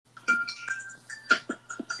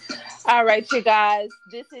All right, you guys.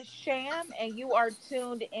 This is Sham, and you are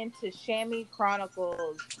tuned into Shammy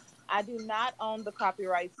Chronicles. I do not own the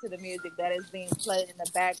copyrights to the music that is being played in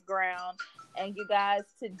the background. And you guys,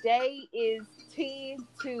 today is Tea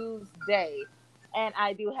Tuesday, and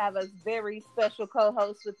I do have a very special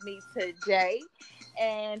co-host with me today.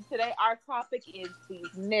 And today our topic is these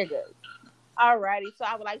niggas. Alrighty, so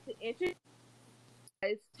I would like to introduce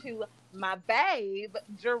to my babe,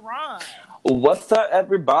 Jerron. What's up,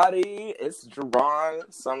 everybody? It's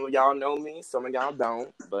Jerron. Some of y'all know me, some of y'all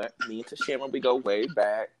don't. But me and Tashima, we go way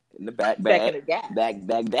back in the back. Back in the gap. Back.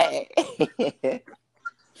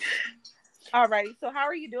 Alrighty, so how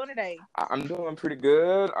are you doing today? I'm doing pretty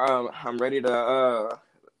good. I'm ready to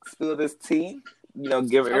spill this tea. You know,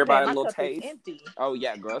 give everybody a little taste. Empty. Oh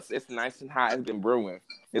yeah, girl, it's nice and hot. It's been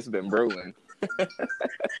brewing.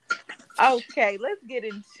 Okay, let's get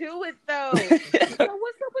into it though. So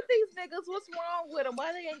what's up with these niggas? What's wrong with them?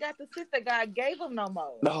 Why they ain't got the sister God gave them no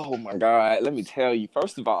more? Oh my God, let me tell you.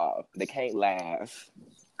 First of all, they can't last.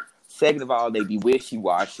 Second of all, they be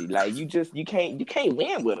wishy-washy. Like you can't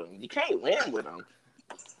win with them. You can't win with them.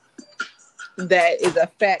 That is a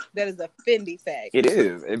fact. That is a Fendi fact. It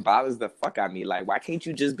is. It bothers the fuck out of me. Like, why can't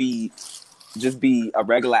you just be a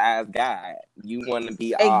regular ass guy? You want to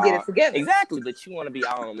be and get it together. Exactly, but you want to be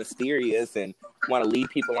all mysterious and want to leave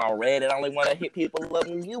people on red and only want to hit people up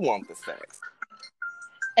when you want the sex.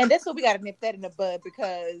 And that's what we got to nip that in the bud,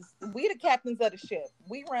 because we the captains of the ship.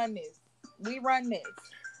 We run this.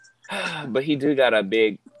 But he do got a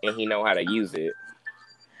big, and he know how to use it.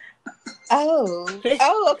 Oh,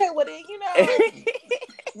 okay. Well then,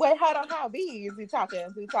 wait, hold on. How big is he talking?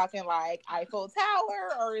 Is he talking like Eiffel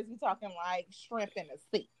Tower, or is he talking like shrimp in the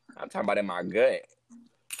sea? I'm talking about in my gut.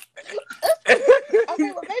 Okay,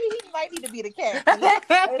 well maybe he might need to be the captain.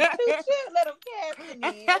 Let him captain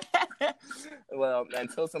in. Well,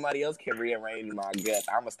 until somebody else can rearrange my gut,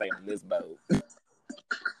 I'm gonna stay on this boat.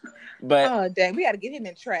 But oh dang, we got to get him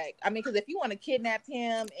in track. I mean, because if you want to kidnap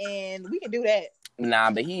him, and we can do that.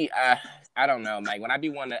 Nah, but I don't know. Like when I be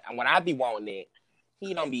wanting it,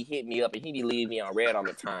 he don't be hitting me up, and he be leaving me on red all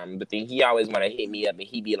the time. But then he always want to hit me up, and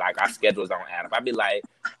he be like, our schedules don't add up. I be like,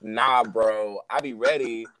 nah, bro, I be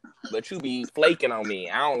ready, but you be flaking on me.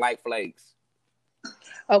 I don't like flakes.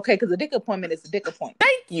 Okay, because a dick appointment is a dick appointment.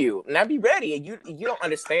 Thank you. And I be ready, and you don't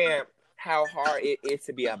understand how hard it is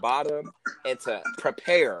to be a bottom and to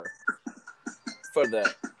prepare for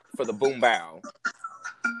the boom bow.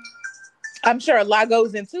 I'm sure a lot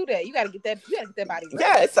goes into that. You gotta get that body ready.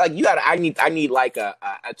 Yeah, it's like I need like a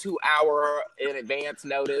 2 hour in advance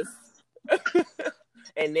notice.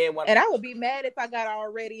 and I would be mad if I got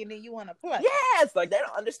all ready and then you wanna play. Yes, like they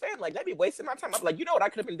don't understand. Like they be wasting my time. I'm like, you know what I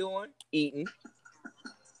could have been doing? Eating.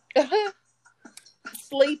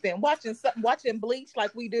 Sleeping, watching Bleach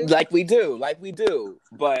like we do.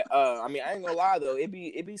 But I mean, I ain't gonna lie though, it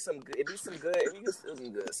be some good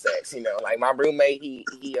sex, Like my roommate, he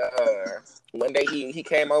one day he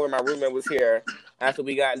came over. My roommate was here after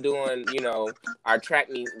we got doing, our track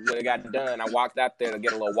meet. When it got done, I walked out there to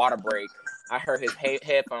get a little water break. I heard his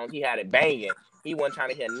headphones. He had it banging. He wasn't trying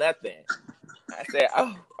to hear nothing. I said,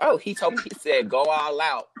 oh. He told me, he said, go all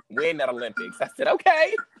out, win that Olympics. I said,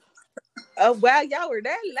 okay. Oh wow, y'all were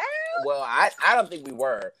that loud? Well, I don't think we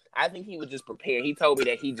were. I think he was just prepared. He told me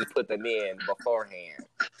that he just put them in beforehand.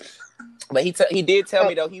 But he did tell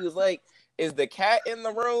me though, he was like, "Is the cat in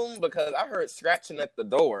the room?" Because I heard scratching at the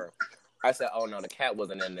door. I said, "Oh no, the cat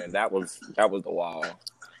wasn't in there. That was the wall."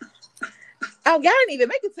 Oh, y'all didn't even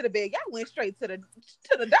make it to the bed. Y'all went straight to the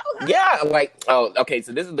door. Huh? Yeah, like okay.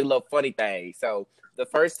 So this is the little funny thing. So the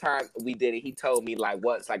first time we did it, he told me like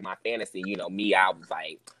what's like my fantasy. Me, I was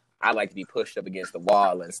like, I like to be pushed up against the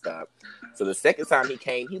wall and stuff. So the second time he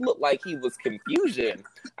came, he looked like he was confusion.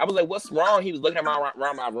 I was like, what's wrong? He was looking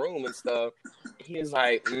around my room and stuff. He was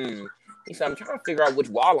like, He said, I'm trying to figure out which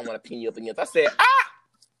wall I want to pin you up against. I said,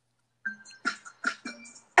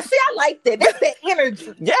 See, I like that. That's that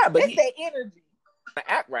energy. Yeah, but that's that energy.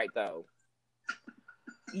 Act right though.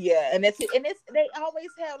 Yeah, and that's it. And they always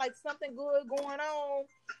have like something good going on,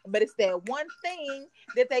 but it's that one thing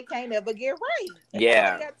that they can't ever get right. And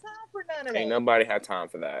yeah, nobody got time for none of that. Ain't nobody have time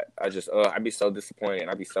for that. I just, I'd be so disappointed.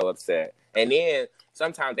 I'd be so upset. And then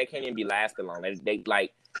sometimes they can't even be lasting long. They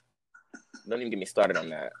like, don't even get me started on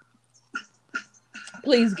that.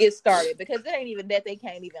 Please get started, because it ain't even that they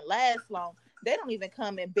can't even last long. They don't even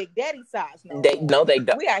come in Big Daddy size. They don't.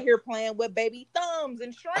 We out here playing with baby thumbs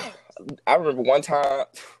and shrimp. I remember one time,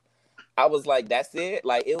 I was like, "That's it."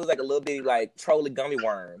 Like it was like a little bitty like trolley gummy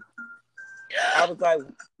worm. I was like,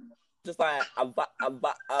 just like a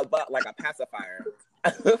like a pacifier.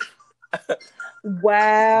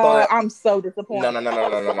 Wow, But I'm so no, disappointed. no, no, no, I'm no,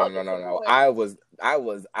 no, so no, no, no, no.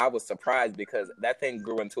 disappointed. I was surprised because that thing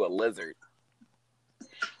grew into a lizard.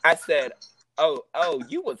 I said, "Oh,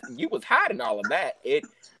 you was hiding all of that. It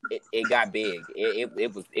got big.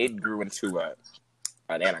 It grew into an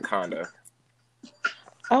anaconda.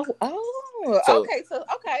 Oh, So okay. So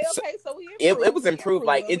so we it improved. was We improved.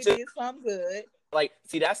 Like improved. it We just did some good. like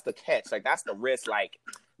see that's the catch. Like that's the risk. Like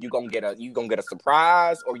you gonna get a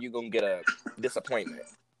surprise or you gonna get a disappointment.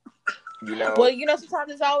 You know, Well,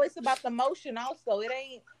 sometimes it's always about the motion. Also, it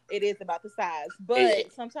ain't. It is about the size, it,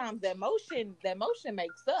 but sometimes that motion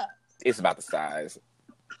makes up. it's about the size.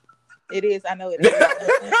 It is. I know it is. But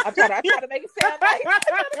I try to make it sound nice.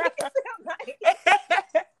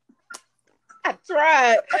 I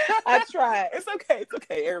tried. It's okay. It's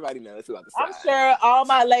okay. Everybody knows it's about the size. I'm sure all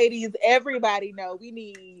my ladies, everybody know we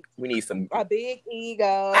need some a big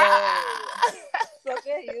ego. Such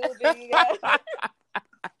a huge ego.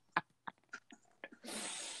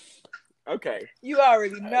 Okay. You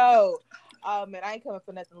already know. Oh man, I ain't coming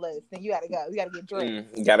for nothing less. Then you gotta go. You gotta get dressed.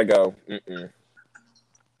 You gotta go.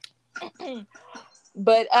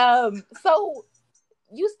 But so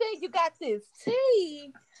you said you got this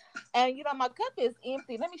tea, and my cup is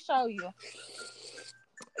empty. Let me show you.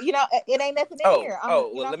 It ain't nothing in here.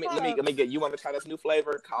 Well, let me get. You want to try this new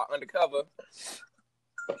flavor called Undercover?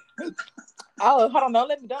 Oh, hold on! Don't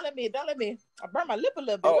let me. I burn my lip a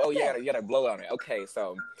little bit. Yeah, you gotta blow on it. Okay,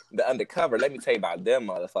 so the Undercover. Let me tell you about them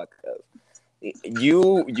motherfuckers.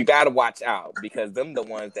 You gotta watch out because them the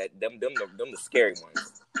ones that them the scary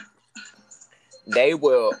ones. They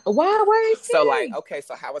will. Why? Where is so like okay?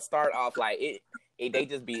 So how it start off like they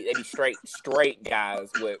be straight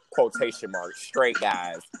guys with quotation marks, straight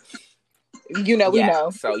guys. We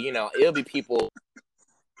know. So it'll be people.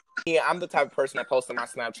 Yeah, I'm the type of person that posts on my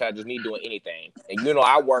Snapchat just me doing anything, and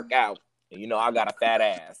I work out, and I got a fat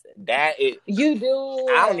ass. That is you do.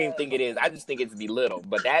 I don't even think it is. I just think it's belittle,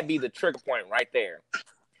 but that'd be the trigger point right there.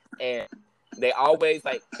 And they always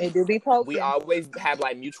like it do be posting. We always have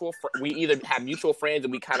like we either have mutual friends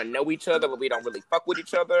and we kind of know each other, but we don't really fuck with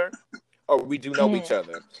each other, or we do know each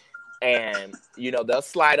other. And they'll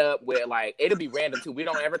slide up with like it'll be random too. We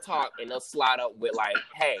don't ever talk, and they'll slide up with like,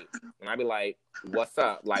 "Hey," and I'll be like, "What's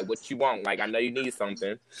up? Like, what you want? Like, I know you need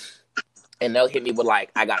something." And they'll hit me with like,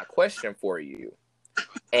 "I got a question for you."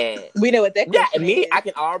 And we know what that question is. I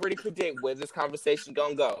can already predict where this conversation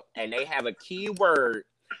gonna go. And they have a key word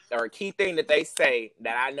or a key thing that they say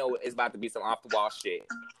that I know is about to be some off the wall shit.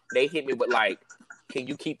 They hit me with like, "Can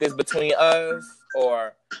you keep this between us?"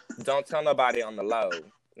 or "Don't tell nobody on the low."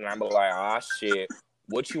 And I'm like, "Ah, shit.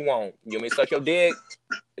 What you want? You want me to suck your dick?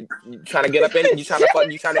 You trying to get up in? You trying to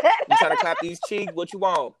clap these cheeks? What you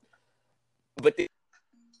want?" But then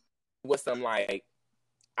with some like,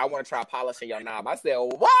 "I want to try polishing your knob." I said,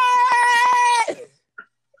 "What?"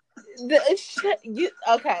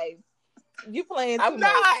 Okay? You playing? I'm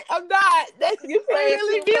not. You playing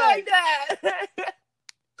really be like that?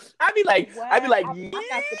 I'd be like, I'm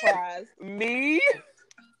not surprised. Me?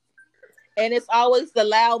 And it's always the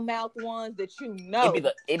loudmouth ones that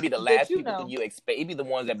It'd be the last people that you expect. It'd be the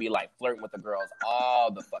ones that be like flirting with the girls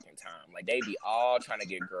all the fucking time. Like they be all trying to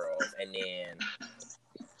get girls, and they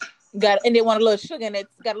want a little sugar in it.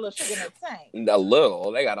 Got a little sugar in that tank. A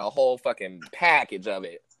little. They got a whole fucking package of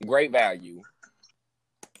it. Great value.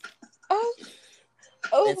 Oh.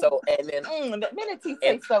 And then the minute tea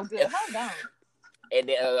tastes so good. Hold on. And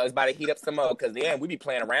then I was about to heat up some more because then we be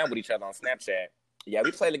playing around with each other on Snapchat. Yeah,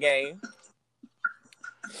 we play the game.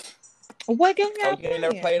 What game y'all playing? You ain't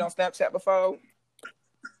never played on Snapchat before?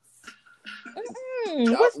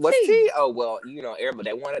 What's tea? Oh well,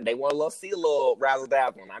 everybody they want see a little razzle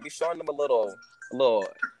dazzle. I be showing them a little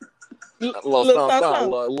something, give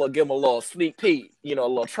them a little sneak peek, a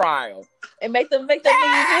little trial, and make them knees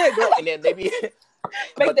wiggle. And then they be,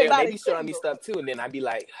 but they be showing me stuff too, and then I be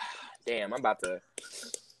like, damn, I'm about to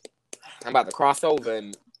cross over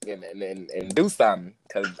and do something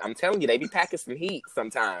because I'm telling you, they be packing some heat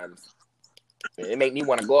sometimes. It make me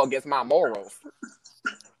want to go against my morals.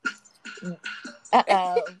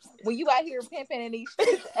 When you out here pimping in these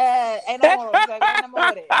streets, ain't no morals, baby. Ain't no more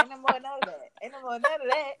of that. Ain't no more none of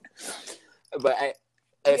that. But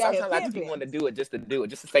sometimes I just be wanting to do it just to do it,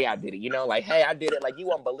 just to say I did it. Like, hey, I did it. Like, you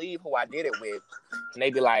won't believe who I did it with. And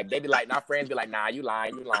they be like, our friends be like, nah, you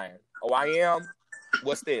lying. Oh, I am.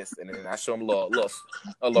 What's this? And then I show them a little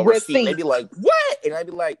receipt. They be like, what? And I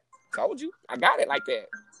be like, told you, I got it like that.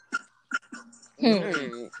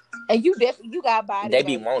 And you got body. They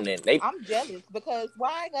be wanting. I'm jealous because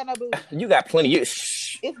why ain't got no booty? You got plenty.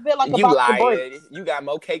 It's been like a box of bricks. You got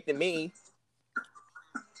more cake than me.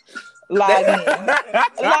 Log in.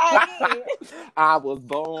 Log in. I was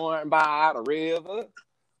born by the river,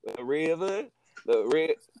 the river, the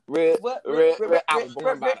river. I was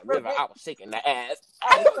born by the river. I was shaking the ass.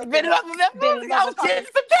 I was spinning up with that music. I was chasing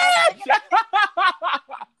the cash.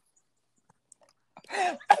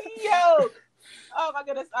 Yo. Oh my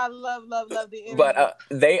goodness. I love the interview. But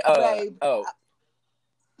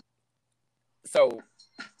So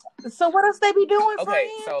what else they be doing? Okay, friend?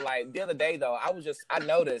 so like the other day though, I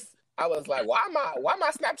noticed, I was like, why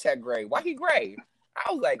my Snapchat gray? Why he gray?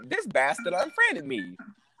 I was like, this bastard unfriended me.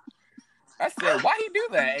 I said, why he do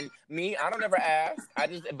that? And me, I don't ever ask.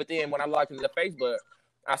 But then when I logged into Facebook,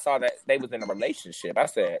 I saw that they was in a relationship. I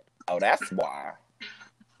said, oh, that's why.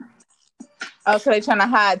 Oh, so they trying to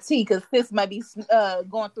hide tea because sis might be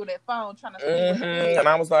going through their phone trying to see and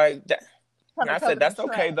I was like, I said, that's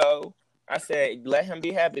okay though. I said, let him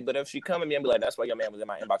be happy, but if she come at me and be like, that's why your man was in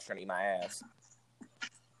my inbox trying to eat my ass.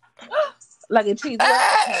 Like a cheese.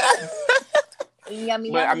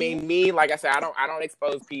 Yummy, but I mean, me, like I said, I don't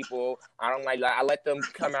expose people. I don't I let them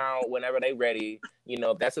come out whenever they ready. You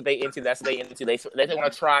know, if that's what they into, that's what they into. They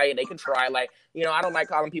want to try it, they can try. Like, you know, I don't like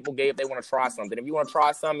calling people gay if they want to try something. If you want to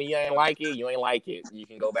try something, you ain't like it. You ain't like it. You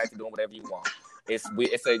can go back to doing whatever you want. We're in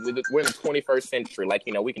the 21st century. Like,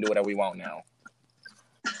 you know, we can do whatever we want now.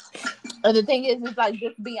 And the thing is like,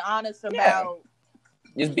 just be honest about.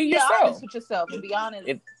 Just be yourself. Honest with yourself and be honest.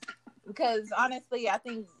 Because honestly, I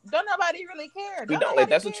think don't nobody really care. We don't. If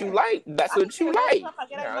that's what you like, that's what you like.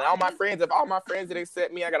 All my friends, if all my friends that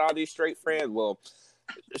accept me, I got all these straight friends. Well,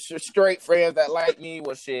 straight friends that like me.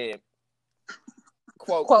 Well, shit.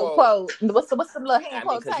 Quote. What's the little hand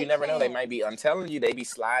quote? Because you never know. They might be. I'm telling you, they be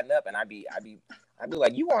sliding up, and I be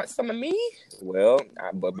like, you want some of me? Well,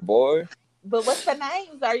 but boy. But what's the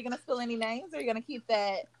names? Are you gonna spill any names? Or are you gonna keep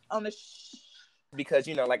that on the? Because,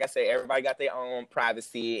 you know, like I said, everybody got their own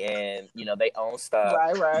privacy and, you know, they own stuff.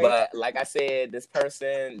 Right. But like I said, this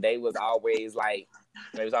person, they was always trying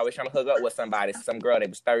to hook up with somebody, some girl. They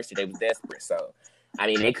was thirsty. They was desperate. So, I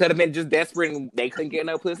mean, they could have been just desperate and they couldn't get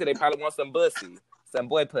no pussy. They probably want some pussy, some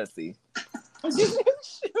boy pussy. Shut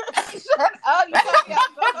up. You told me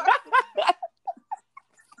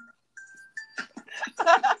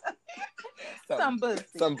some pussy.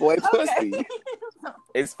 Some boy pussy.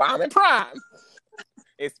 It's fine and prime.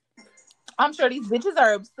 I'm sure these bitches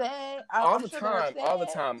are upset. All the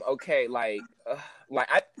time. Okay,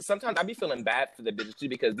 sometimes I be feeling bad for the bitches too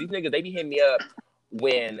because these niggas, they be hitting me up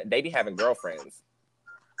when they be having girlfriends.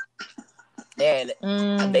 And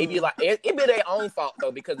they be like, it be their own fault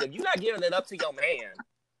though, because if you're not giving it up to your man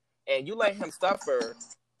and you let him suffer,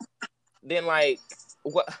 then like,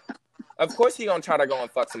 what? Of course he gonna try to go and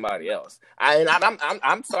fuck somebody else.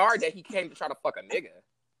 I'm sorry that he came to try to fuck a nigga.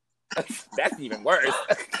 That's even worse.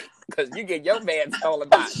 Because you get your man stolen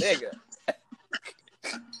by a nigga.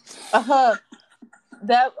 My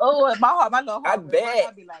little heart. I bet.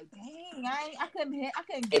 I'd be like, dang, I couldn't.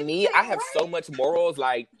 And me, I have so much morals.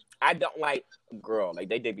 Like, I don't like, girl. Like,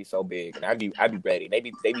 they be so big, and I be ready. They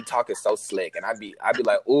be talking so slick, and I be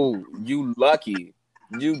like, ooh, you lucky.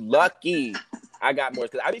 I got more,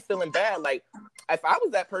 because I be feeling bad. Like, if I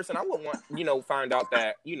was that person, I wouldn't want, you know, find out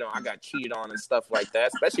that, you know, I got cheated on and stuff like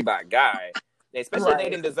that, especially by a guy. Especially if they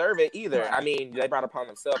didn't deserve it either. Right. I mean, they brought it upon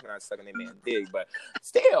themselves and not sucking their man dick, but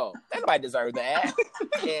still, nobody deserves that.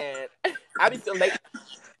 And I be feeling like.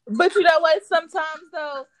 But you know what? Sometimes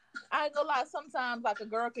though, I ain't gonna lie. Sometimes like a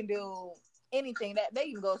girl can do anything. That they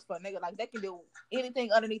even goes for a nigga. Like they can do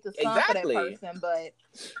anything underneath the sun for that person. But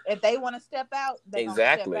if they want to step out, they gonna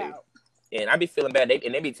step out. And I be feeling bad.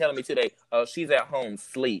 They be telling me today, oh, she's at home,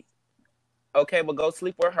 sleep. Okay, well, go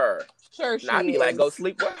sleep with her. Sure, and I be like, go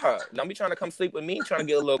sleep with her. Don't be trying to come sleep with me, trying to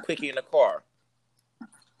get a little quickie in the car.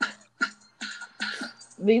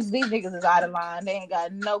 These niggas is out of line. They ain't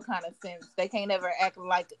got no kind of sense. They can't ever act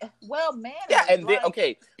like, well, man. Yeah, and then,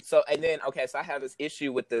 so I have this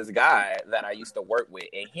issue with this guy that I used to work with.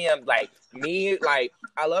 And him, like, me, like,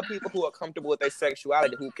 I love people who are comfortable with their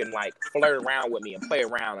sexuality, who can, like, flirt around with me and play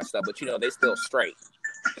around and stuff. But, you know, they still straight.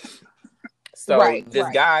 So this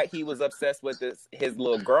guy, he was obsessed with his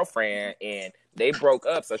little girlfriend, and they broke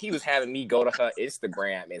up. So he was having me go to her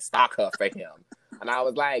Instagram and stalk her for him. And I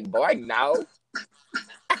was like, boy, no.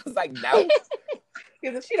 I was like, no.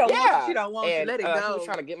 Because if she don't want you, let it go. He was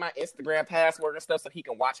trying to get my Instagram password and stuff so he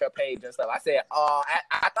can watch her page and stuff. I said,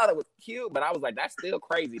 I thought it was cute, but I was like, that's still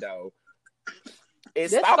crazy, though.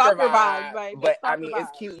 It's stalker vibes, right? But, I mean,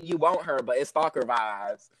 it's cute. You want her, but it's stalker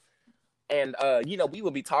vibes. And, you know, we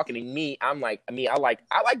would be talking to me. I like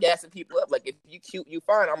gassing people up. Like, if you cute, you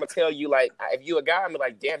fine. I'm going to tell you, like, if you a guy, I'm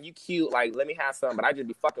like, damn, you cute. Like, let me have some. But I just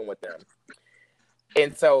be fucking with them.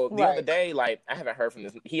 And so the other Right. day, like, I haven't heard from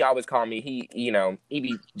this. He always called me. He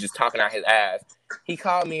be just talking out his ass. He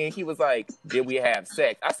called me and he was like, "Did we have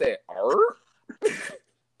sex?" I said,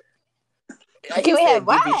 Can we have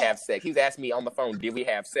 "Did we what? have sex?" He was asking me on the phone, "Did we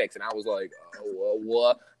have sex?" And I was like, "Oh,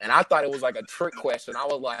 what?" And I thought it was like a trick question. I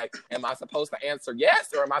was like, "Am I supposed to answer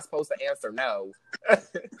yes or am I supposed to answer no?"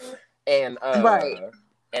 And Right.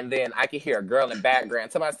 and then I could hear a girl in the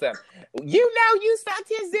background. Somebody said, "You know, you sucked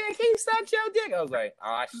his dick. He sucked your dick." I was like,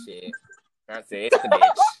 "Oh shit." I said, "It's the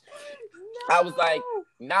bitch." No. I was like,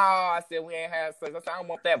 "No." I said, "We ain't have sex." I said, "I don't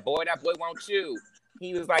want that boy. That boy wants you."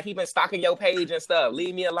 He was like, "He been stalking your page and stuff.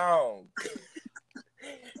 Leave me alone."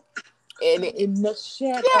 And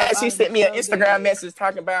yeah, she sent me an Instagram message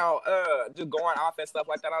talking about just going off and stuff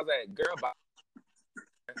like that. I was like, "Girl, bye."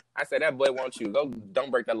 I said, "That boy wants you. Go, don't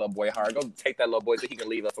break that little boy heart. Go take that little boy so he can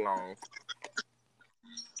leave us alone."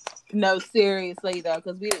 No, seriously though,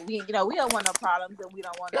 because we we don't want no problems and we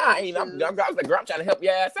don't want no issues. I was like, "Girl, I'm trying to help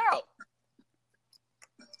your ass out."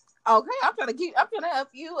 Okay, I'm trying to help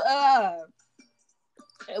you.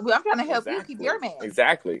 I'm trying to help you keep your man.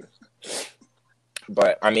 Exactly.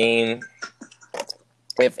 But I mean,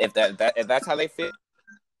 if that's how they feel,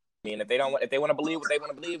 I mean, if they want to believe what they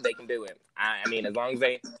want to believe, they can do it. I mean, as long as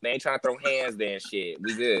they ain't trying to throw hands, then shit,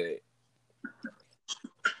 we good.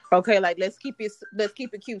 Okay, like let's keep it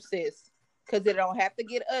cute, sis, because it don't have to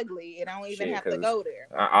get ugly. It don't even have to go there.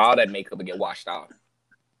 All that makeup will get washed off.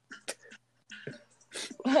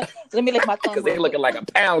 Let me lick my tongue. Because they looking like a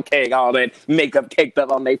pound cake, all that makeup caked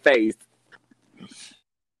up on their face.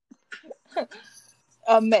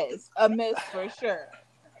 A mess for sure.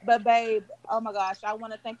 But babe, oh my gosh, I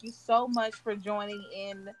want to thank you so much for joining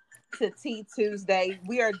in to Tea Tuesday.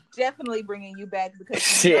 We are definitely bringing you back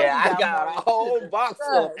because I got a whole box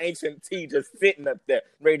full of ancient tea just sitting up there,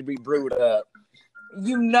 ready to be brewed up.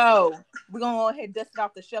 You know, we're gonna go ahead and dust it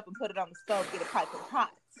off the shelf and put it on the stove, get it piping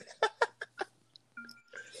hot.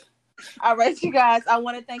 All right, you guys. I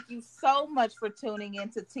want to thank you so much for tuning in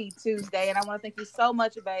to Tea Tuesday, and I want to thank you so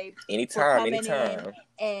much, babe, for coming in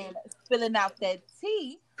and filling out that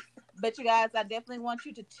tea. But you guys, I definitely want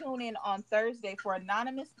you to tune in on Thursday for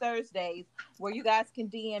Anonymous Thursdays, where you guys can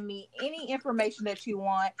DM me any information that you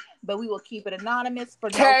want, but we will keep it anonymous for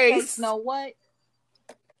no case, no what.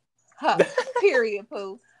 Period,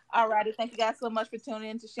 poo. All righty. Thank you guys so much for tuning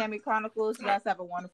in to Shammy Chronicles. You guys have a wonderful